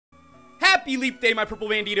Happy Leap Day, my Purple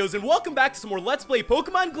Banditos, and welcome back to some more Let's Play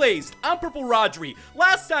Pokemon Glazed. I'm PurpleRodri.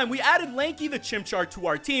 Last time, we added Lanky the Chimchar to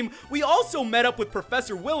our team. We also met up with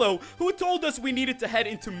Professor Willow, who told us we needed to head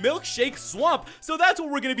into Milkshake Swamp, so that's what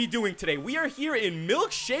we're going to be doing today. We are here in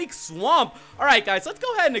Milkshake Swamp. Alright, guys, let's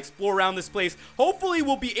go ahead and explore around this place. Hopefully,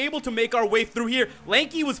 we'll be able to make our way through here.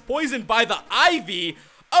 Lanky was poisoned by the ivy.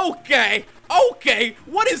 Okay,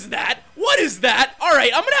 what is that? What is that?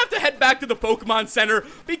 Alright, I'm gonna have to head back to the Pokemon Center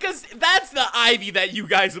because that's the ivy that you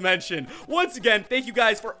guys mentioned. Once again, thank you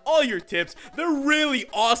guys for all your tips. They're really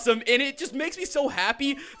awesome, and it just makes me so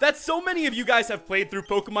happy that so many of you guys have played through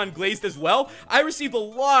Pokemon Glazed as well. I received a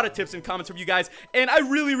lot of tips and comments from you guys, and I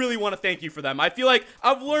really want to thank you for them. I feel like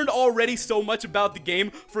I've learned already so much about the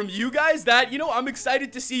game from you guys that, you know, I'm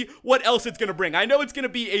excited to see what else it's gonna bring. I know it's gonna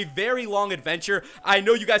be a very long adventure. I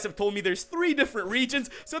know you guys have told me there's 3 different regions,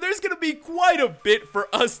 so there's gonna be quite a bit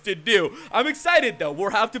for us to do. I'm excited though. We'll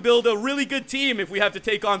have to build a really good team if we have to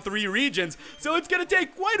take on 3 regions, so it's gonna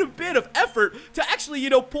take quite a bit of effort to actually, you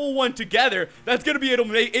know, pull one together that's gonna be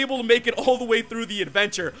able to make it all the way through the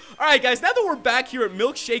adventure. Alright guys, now that we're back here at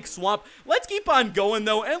Milkshake Swamp, let's keep on going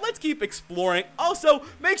though, and let's keep exploring. Also,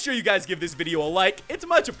 make sure you guys give this video a like. It's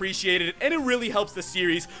much appreciated, and it really helps the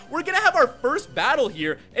series. We're gonna have our first battle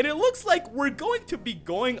here, and it looks like we're going to be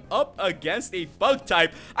going up against a bug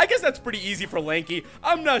type. I guess that's pretty easy for Lanky.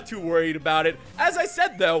 I'm not too worried about it. As I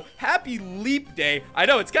said though, happy Leap Day. I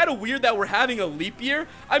know it's kind of weird that we're having a leap year.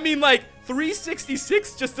 I mean, like,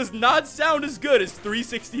 366 just does not sound as good as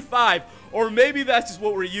 365, or maybe that's just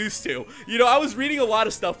what we're used to. You know, I was reading a lot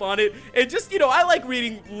of stuff on it, and just, you know, I like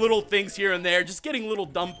reading little things here and there, just getting little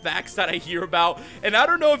dumb facts that I hear about. And I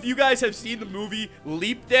don't know if you guys have seen the movie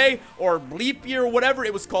Leap Day or Leap Year or whatever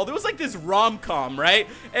it was called. It was like this rom-com, right?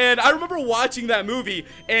 And I remember watching that movie,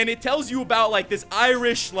 and it tells you about like this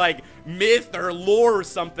Irish like myth or lore or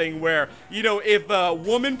something where, you know, if a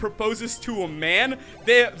woman proposes to a man,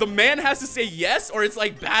 the man has to say yes, or it's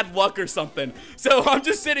like bad luck or something. So I'm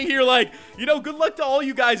just sitting here like, you know, good luck to all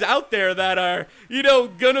you guys out there that are, you know,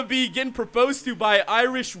 gonna be getting proposed to by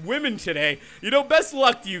Irish women today. You know, best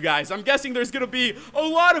luck to you guys. I'm guessing there's gonna be a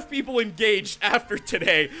lot of people engaged after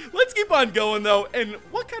today. Let's keep on going though. And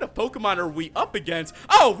what kind of Pokemon are we up against?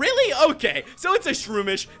 Oh, really? Okay, so it's a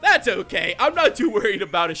Shroomish. That's okay. I'm not too worried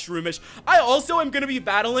about a Shroomish. I also am gonna be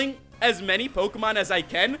battling as many Pokemon as I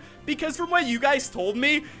can, because from what you guys told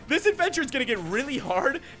me, this adventure is gonna get really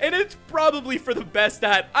hard, and it's probably for the best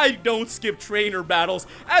that I don't skip trainer battles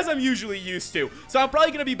as I'm usually used to. So I'm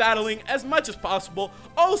probably gonna be battling as much as possible.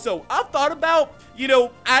 Also, I've thought about, you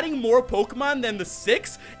know, adding more Pokemon than the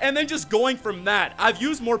 6, and then just going from that. I've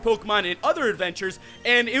used more Pokemon in other adventures,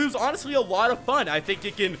 and it was honestly a lot of fun. I think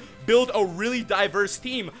it can build a really diverse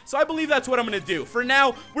team, so I believe that's what I'm gonna do. For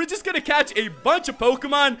now, we're just gonna catch a bunch of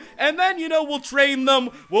Pokemon, and then, you know, we'll train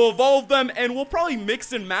them, we'll evolve them, and we'll probably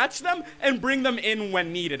mix and match them and bring them in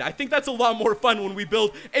when needed. I think that's a lot more fun when we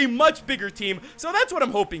build a much bigger team, so that's what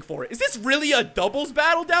I'm hoping for. Is this really a doubles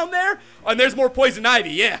battle down there? And there's more Poison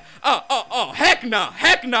Ivy, yeah. Heck nah,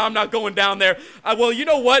 I'm not going down there. Well, you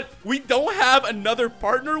know what? We don't have another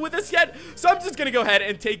partner with us yet, so I'm just gonna go ahead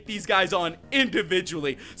and take these guys on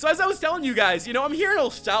individually. So as I was telling you guys, you know, I'm here in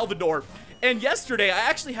El Salvador, and yesterday I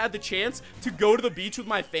actually had the chance to go to the beach with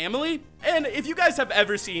my family. And if you guys have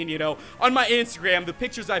ever seen, you know, on my Instagram, the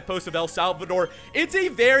pictures I post of El Salvador, it's a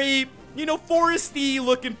very, you know, foresty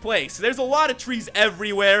looking place. There's a lot of trees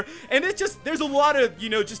everywhere, and it's just, there's a lot of, you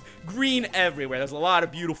know, just green everywhere. There's a lot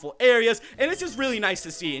of beautiful areas, and it's just really nice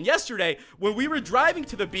to see. And yesterday, when we were driving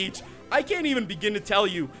to the beach, I can't even begin to tell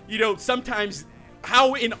you, you know, sometimes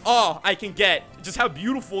how in awe I can get just how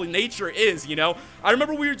beautiful nature is, you know. I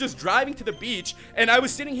remember we were just driving to the beach, and I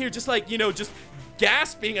was sitting here just like, you know, just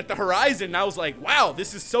gasping at the horizon, and I was like, wow,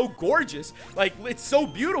 this is so gorgeous. Like, it's so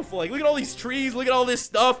beautiful. Like, look at all these trees, look at all this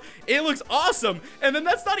stuff. It looks awesome. And then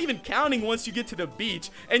that's not even counting once you get to the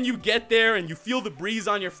beach and you get there and you feel the breeze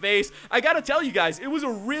on your face. I gotta tell you guys, it was a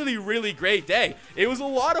really great day. It was a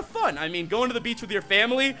lot of fun. I mean, going to the beach with your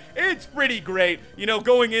family, it's pretty great. You know,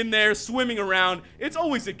 going in there, swimming around, it's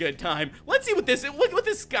always a good time. Let's see what this is. Look what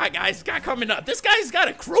this guy, guys, this guy coming up. This guy's got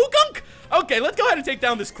a Krogunk? Okay, let's go ahead and take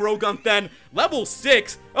down this Krogunk then. Level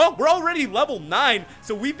 6. Oh, we're already level 9,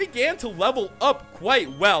 so we began to level up quite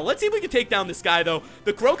well. Let's see if we can take down this guy, though.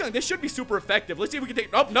 The Krogunk, this should be super effective. Let's see if we can take...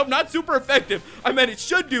 Oh, nope, not super effective. I meant it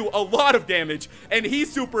should do a lot of damage, and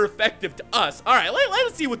he's super effective to us. All right,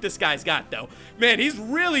 let's see what this guy's got, though. Man, he's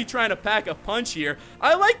really trying to pack a punch here.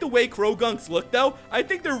 I like the way Krogunks look, though. I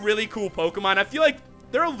think they're really cool Pokemon. I feel like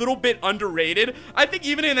they're a little bit underrated. I think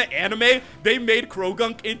even in the anime, they made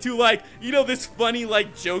Krogunk into, like, you know, this funny,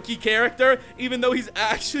 like, jokey character, even though he's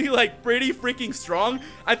actually, like, pretty freaking strong.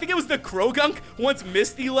 I think it was the Krogunk, once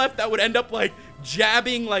Misty left, that would end up, like,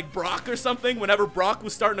 jabbing, like, Brock or something whenever Brock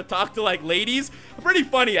was starting to talk to, like, ladies. Pretty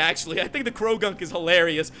funny, actually. I think the Krogunk is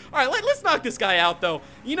hilarious. All right, let's knock this guy out, though.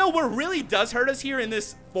 You know what really does hurt us here in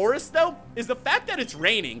this forest, though, is the fact that it's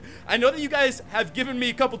raining. I know that you guys have given me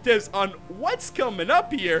a couple tips on what's coming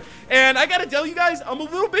up here, and I gotta tell you guys, I'm a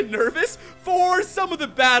little bit nervous for some of the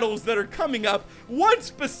battles that are coming up, one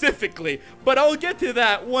specifically, but I'll get to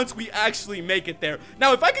that once we actually make it there.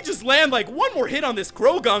 Now, if I could just land, like, one more hit on this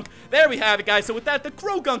Krogunk, there we have it, guys. So with that, the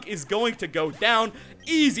Krogunk is going to go down.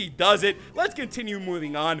 Easy does it. Let's continue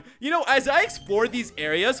moving on. You know, as I explore these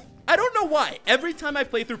areas, I don't know why. Every time I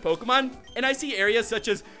play through Pokemon and I see areas such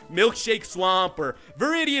as Milkshake Swamp or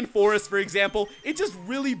Viridian Forest, for example, it just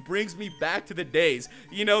really brings me back to the days.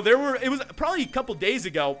 You know, it was probably a couple days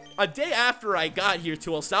ago, a day after I got here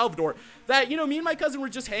to El Salvador, that, you know, me and my cousin were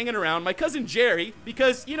just hanging around. My cousin Jerry,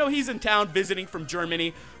 because, you know, he's in town visiting from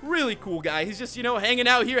Germany. Really cool guy. He's just, you know, hanging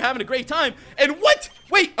out here, having a great time. And what?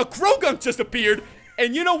 Wait, a Krogunk just appeared.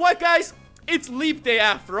 And you know what, guys? It's Leap Day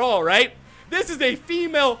after all, right? This is a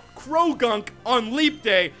female Krogunk on Leap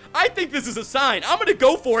Day. I think this is a sign. I'm gonna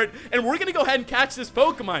go for it, and we're gonna go ahead and catch this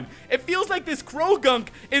Pokemon. It feels like this Krogunk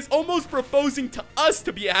is almost proposing to us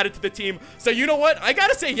to be added to the team. So you know what? I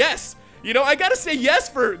gotta say yes. You know, I gotta say yes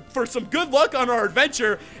for some good luck on our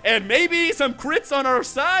adventure, and maybe some crits on our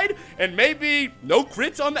side, and maybe no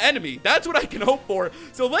crits on the enemy. That's what I can hope for.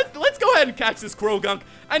 So let's go ahead and catch this Krogunk.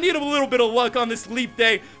 I need a little bit of luck on this Leap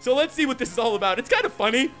Day, so let's see what this is all about. It's kind of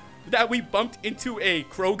funny that we bumped into a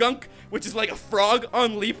Krogunk, which is like a frog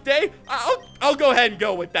on Leap Day. I'll go ahead and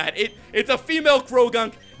go with that. It's a female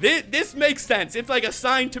Krogunk. This makes sense. It's like a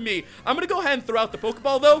sign to me. I'm gonna go ahead and throw out the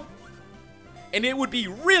Pokeball, though. And it would be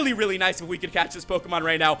really, really nice if we could catch this Pokemon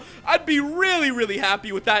right now. I'd be really, really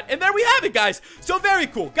happy with that. And there we have it, guys. So very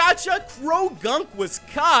cool. Gotcha. Krogunk was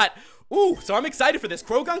caught. Ooh, so I'm excited for this.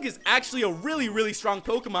 Krogunk is actually a really, really strong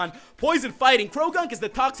Pokemon. Poison fighting. Krogunk is the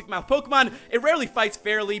Toxic Mouth Pokemon. It rarely fights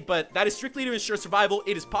fairly, but that is strictly to ensure survival.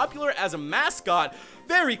 It is popular as a mascot.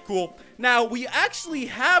 Very cool. Now, we actually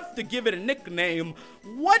have to give it a nickname.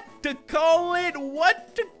 What to call it?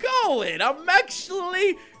 What to call it? I'm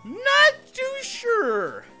actually not too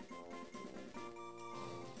sure.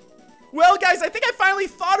 Well, guys, I think I finally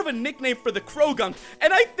thought of a nickname for the Krogunk,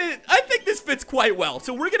 and I think this fits quite well.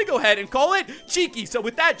 So we're going to go ahead and call it Cheeky. So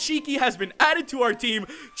with that, Cheeky has been added to our team.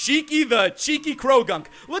 Cheeky the Cheeky Krogunk.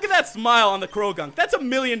 Look at that smile on the Krogunk. That's $1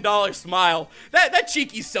 million smile. That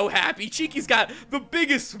Cheeky's so happy. Cheeky's got the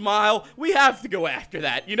biggest smile. We have to go after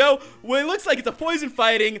that, you know? Well, it looks like it's a poison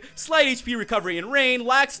fighting, slight HP recovery in rain,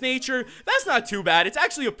 lax nature. That's not too bad. It's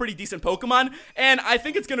actually a pretty decent Pokemon, and I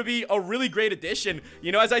think it's going to be a really great addition.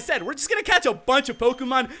 You know, as I said, we're just gonna catch a bunch of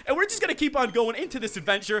Pokemon, and we're just gonna keep on going into this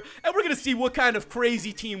adventure, and we're gonna see what kind of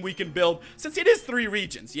crazy team we can build, since it is 3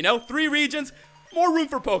 regions, you know? 3 regions, more room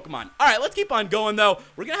for Pokemon. Alright, let's keep on going, though.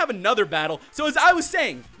 We're gonna have another battle. So as I was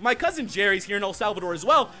saying, my cousin Jerry's here in El Salvador as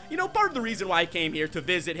well. You know, part of the reason why I came here to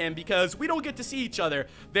visit him, because we don't get to see each other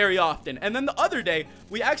very often. And then the other day,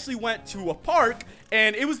 we actually went to a park,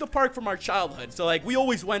 and it was the park from our childhood. So, like, we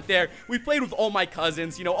always went there. We played with all my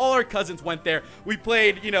cousins. You know, all our cousins went there. We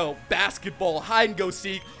played, you know, basketball, hide and go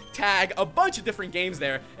seek, tag, a bunch of different games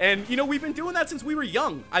there. And, you know, we've been doing that since we were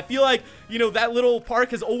young. I feel like, you know, that little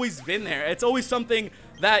park has always been there. It's always something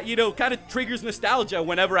that, you know, kind of triggers nostalgia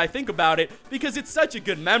whenever I think about it, because it's such a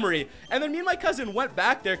good memory. And then me and my cousin went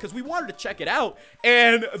back there because we wanted to check it out,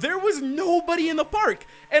 and there was nobody in the park.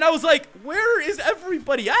 And I was like, where is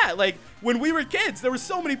everybody at? Like, when we were kids, there were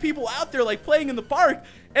so many people out there, like, playing in the park.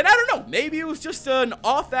 And I don't know, maybe it was just an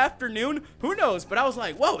off afternoon, who knows? But I was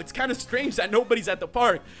like, whoa, it's kind of strange that nobody's at the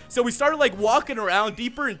park. So we started, like, walking around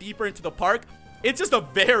deeper and deeper into the park. It's just a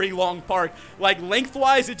very long park. Like,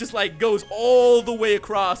 lengthwise, it just, like, goes all the way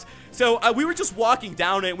across. So we were just walking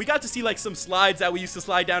down it. We got to see, like, some slides that we used to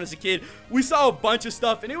slide down as a kid. We saw a bunch of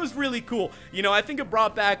stuff, and it was really cool. You know, I think it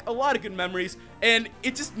brought back a lot of good memories, and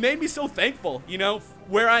it just made me so thankful, you know,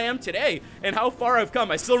 where I am today and how far I've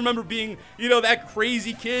come. I still remember being, you know, that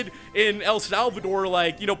crazy kid in El Salvador,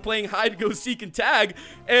 like, you know, playing hide and go seek and tag,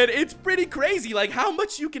 and it's pretty crazy, like, how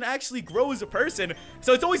much you can actually grow as a person.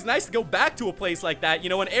 So it's always nice to go back to a place like that, you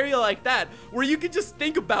know, an area like that, where you can just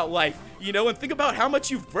think about life, you know, and think about how much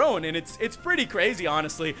you've grown, and it's pretty crazy,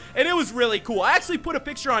 honestly, and it was really cool. I actually put a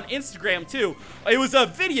picture on Instagram, too. It was a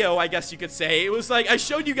video, I guess you could say. It was like, I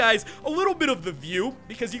showed you guys a little bit of the view,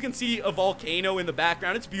 because you can see a volcano in the background,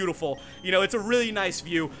 background. It's beautiful. You know, it's a really nice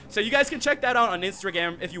view. So you guys can check that out on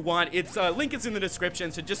Instagram if you want. It's link is in the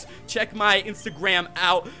description, so just check my Instagram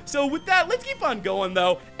out. So with that, let's keep on going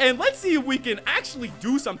though, and let's see if we can actually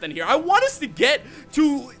do something here. I want us to get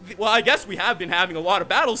to, well, I guess we have been having a lot of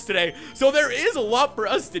battles today, so there is a lot for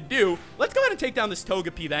us to do. Let's go ahead and take down this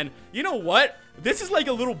Togepi then. You know what? This is like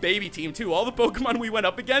a little baby team too. All the Pokemon we went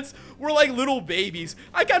up against were like little babies.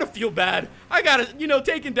 I kind of feel bad. I gotta, you know,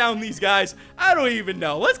 taking down these guys. I don't even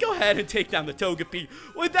know. Let's go ahead and take down the Togepi.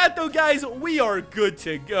 With that though, guys, we are good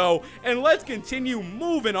to go. And let's continue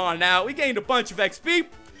moving on now. We gained a bunch of XP.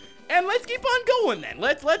 And let's keep on going then.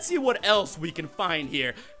 Let's see what else we can find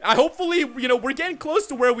here. Hopefully, you know, we're getting close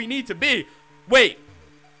to where we need to be. Wait,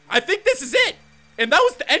 I think this is it. And that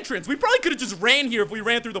was the entrance. We probably could have just ran here if we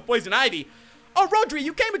ran through the poison ivy. Oh, Rodri,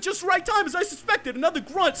 you came at just the right time as I suspected. Another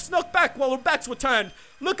grunt snuck back while our backs were turned.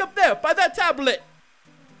 Look up there, by that tablet.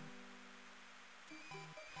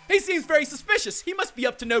 He seems very suspicious. He must be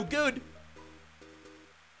up to no good.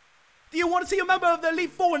 Do you want to see a member of the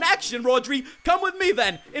Elite Four in action, Rodri? Come with me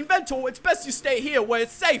then. Inventor, it's best you stay here where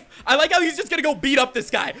it's safe. I like how he's just gonna go beat up this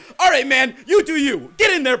guy. Alright, man, you do you.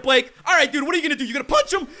 Get in there, Blake. Alright, dude, what are you gonna do? You gonna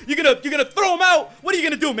punch him? You gonna throw him out? What are you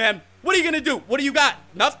gonna do, man? What are you gonna do? What do you got?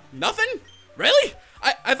 Nothing? Really?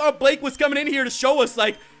 I thought Blake was coming in here to show us,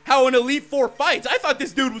 like, how an Elite Four fights. I thought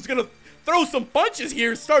this dude was gonna throw some punches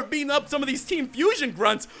here, start beating up some of these Team Fusion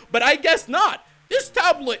grunts, but I guess not. This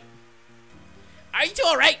tablet. Are you two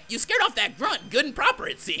alright? You scared off that grunt good and proper,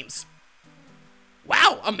 it seems.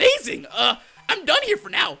 Wow, amazing. I'm done here for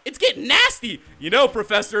now. It's getting nasty. You know,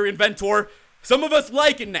 Professor Inventor, some of us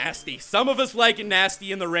like it nasty. Some of us like it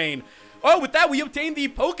nasty in the rain. Oh, with that, we obtained the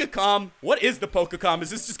Pokecom. What is the Pokecom?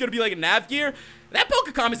 Is this just gonna be like a nav gear? That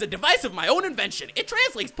Pokecom is a device of my own invention. It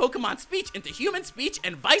translates Pokemon speech into human speech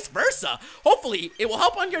and vice versa. Hopefully, it will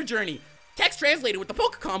help on your journey. Text translated with the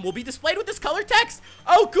Pokecom will be displayed with this color text.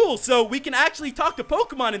 Oh, cool. So we can actually talk to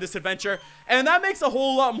Pokemon in this adventure, and that makes a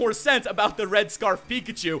whole lot more sense about the Red Scarf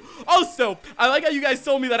Pikachu. Also, I like how you guys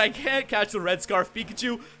told me that I can't catch the Red Scarf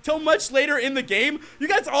Pikachu till much later in the game. You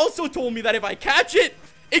guys also told me that if I catch it,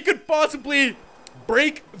 it could possibly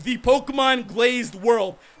break the Pokemon Glazed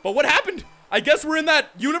world. But what happened? I guess we're in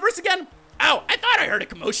that universe again? Ow, I thought I heard a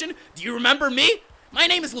commotion. Do you remember me? My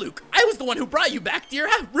name is Luke. I was the one who brought you back to your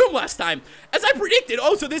room last time. As I predicted,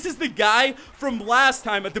 Oh, so this is the guy from last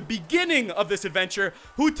time at the beginning of this adventure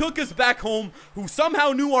who took us back home, who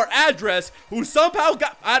somehow knew our address, who somehow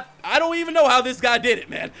got... I don't even know how this guy did it,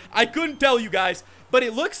 man. I couldn't tell you guys. But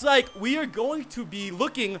it looks like we are going to be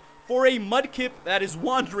looking for a Mudkip that is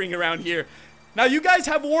wandering around here. Now, you guys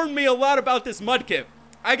have warned me a lot about this Mudkip.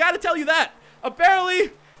 I gotta tell you that.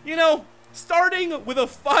 Apparently, you know, starting with a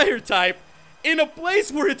fire type in a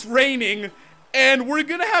place where it's raining and we're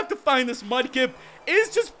gonna have to find this Mudkip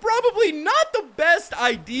is just probably not the best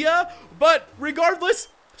idea, but regardless,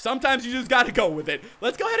 sometimes you just gotta go with it.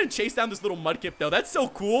 Let's go ahead and chase down this little Mudkip though. That's so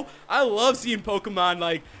cool. I love seeing Pokemon,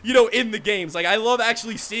 like, you know, in the games. Like, I love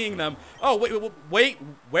actually seeing them. Oh, wait,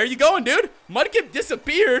 where are you going, dude? Mudkip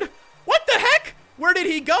disappeared. What the heck? Where did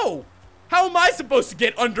he go? How am I supposed to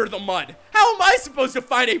get under the mud? How am I supposed to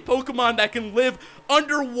find a Pokemon that can live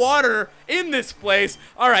underwater in this place?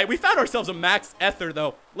 Alright, we found ourselves a Max Ether,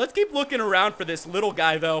 though. Let's keep looking around for this little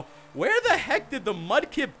guy, though. Where the heck did the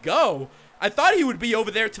Mudkip go? I thought he would be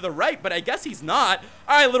over there to the right, but I guess he's not.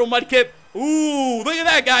 Alright, little Mudkip. Ooh, look at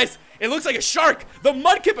that, guys. It looks like a shark. The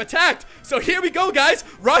Mudkip attacked. So here we go, guys.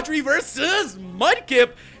 Rodri versus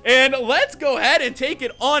Mudkip. And let's go ahead and take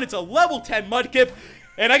it on. It's a level 10 Mudkip.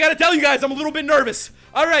 And I gotta tell you guys, I'm a little bit nervous.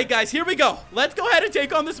 Alright guys, here we go. Let's go ahead and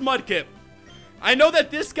take on this Mudkip. I know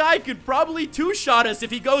that this guy could probably two-shot us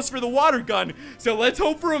if he goes for the water gun. So let's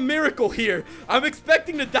hope for a miracle here. I'm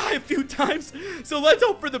expecting to die a few times, so let's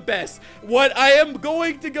hope for the best. What I am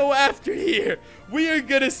going to go after here, we are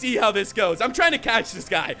gonna see how this goes. I'm trying to catch this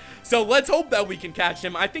guy, so let's hope that we can catch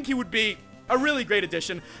him. I think he would be a really great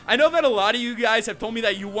addition. I know that a lot of you guys have told me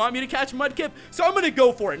that you want me to catch Mudkip, so I'm gonna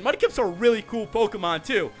go for it. Mudkips are really cool Pokemon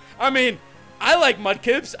too. I mean, I like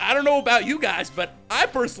Mudkips. I don't know about you guys, but I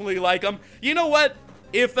personally like them. You know what?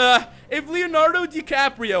 If Leonardo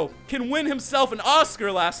DiCaprio can win himself an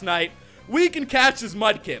Oscar last night, we can catch this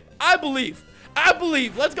Mudkip. I believe.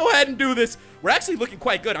 Let's go ahead and do this. We're actually looking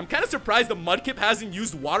quite good. I'm kind of surprised the Mudkip hasn't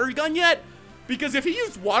used Water Gun yet, because if he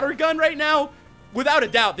used Water Gun right now, without a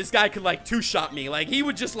doubt, this guy could, like, two-shot me. Like, he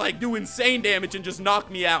would just, like, do insane damage and just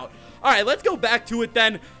knock me out. Alright, let's go back to it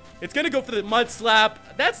then. It's gonna go for the Mud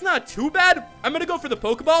Slap. That's not too bad. I'm gonna go for the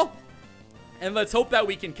Pokeball. And let's hope that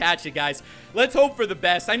we can catch it, guys. Let's hope for the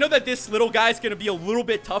best. I know that this little guy's going to be a little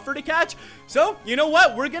bit tougher to catch. So, you know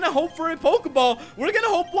what? We're going to hope for a Pokeball. We're going to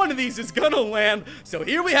hope one of these is going to land. So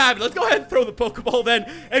here we have it. Let's go ahead and throw the Pokeball then.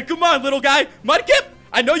 And come on, little guy. Mudkip,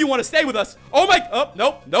 I know you want to stay with us. Oh, my. Oh,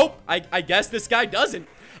 nope, nope. I guess this guy doesn't.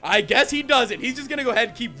 I guess he doesn't. He's just going to go ahead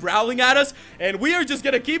and keep growling at us. And we are just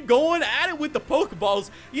going to keep going at it with the Pokeballs.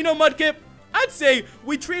 You know, Mudkip, I'd say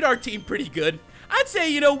we treat our team pretty good. I'd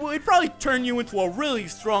say, you know, we'd probably turn you into a really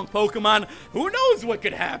strong Pokemon. Who knows what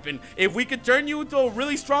could happen? If we could turn you into a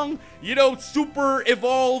really strong, you know, super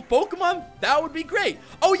evolved Pokemon, that would be great.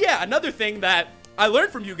 Oh yeah, another thing that I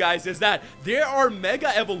learned from you guys is that there are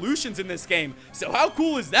mega evolutions in this game. So how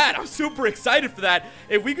cool is that? I'm super excited for that.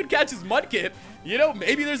 If we could catch his Mudkip, you know,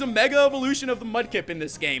 maybe there's a mega evolution of the Mudkip in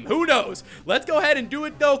this game. Who knows? Let's go ahead and do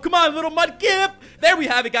it, though. Come on, little Mudkip. There we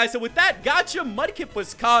have it, guys. So with that gotcha, Mudkip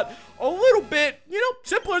was caught a little bit, you know,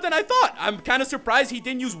 simpler than I thought. I'm kind of surprised he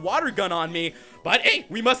didn't use Water Gun on me. But, hey,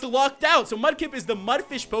 we must have locked out. So Mudkip is the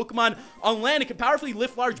mudfish Pokemon on land. It can powerfully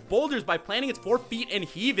lift large boulders by planting its 4 feet and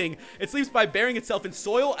heaving. It sleeps by burying itself in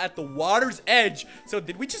soil at the water's edge. So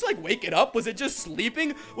did we just, like, wake it up? Was it just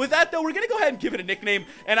sleeping? With that, though, we're going to go ahead and give it a nickname.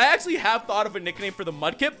 And I actually have thought of a nickname for the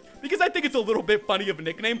Mudkip because I think it's a little bit funny of a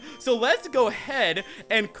nickname. So let's go ahead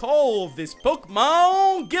and call this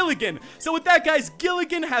Pokemon Gilligan. So with that, guys,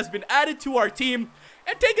 Gilligan has been added to our team.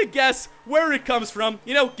 And take a guess where it comes from.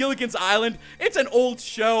 You know, Gilligan's Island. It's an old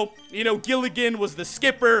show. You know, Gilligan was the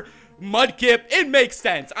skipper. Mudkip, it makes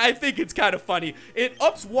sense. I think it's kind of funny. It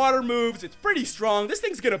ups water moves. It's pretty strong. This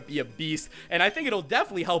thing's gonna be a beast, and I think it'll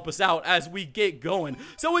definitely help us out as we get going.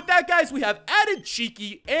 So with that, guys, we have added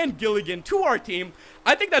Cheeky and Gilligan to our team.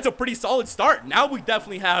 I think that's a pretty solid start. Now we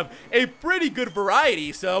definitely have a pretty good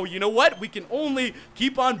variety, so you know what? We can only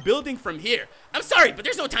keep on building from here. I'm sorry, but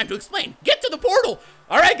there's no time to explain. Get to the portal.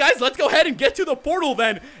 All right, guys, let's go ahead and get to the portal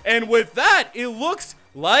then. And with that, it looks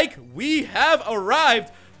like we have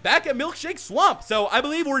arrived back at Milkshake Swamp. So I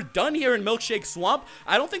believe we're done here in Milkshake Swamp.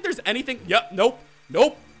 I don't think there's anything. Yep,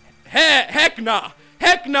 nope. Heck nah.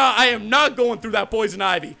 Heck nah, I am not going through that poison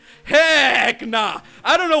ivy. Heck nah.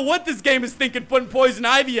 I don't know what this game is thinking putting poison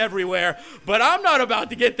ivy everywhere, but I'm not about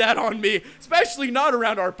to get that on me, especially not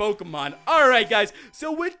around our Pokemon. Alright, guys,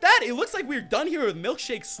 so with that, it looks like we're done here with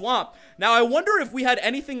Milkshake Swamp. Now, I wonder if we had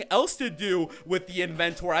anything else to do with the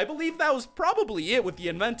inventor. I believe that was probably it with the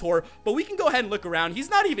inventor, but we can go ahead and look around. He's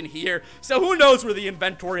not even here, so who knows where the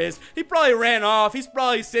inventor is. He probably ran off. He's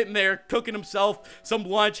probably sitting there cooking himself some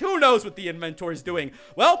lunch. Who knows what the inventor is doing?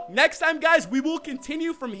 Well, next time, guys, we will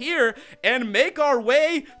continue from here and make our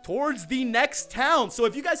way towards the next town. So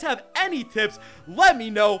if you guys have any tips, let me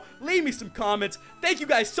know. Leave me some comments. Thank you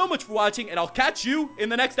guys so much for watching, and I'll catch you in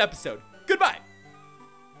the next episode. Goodbye.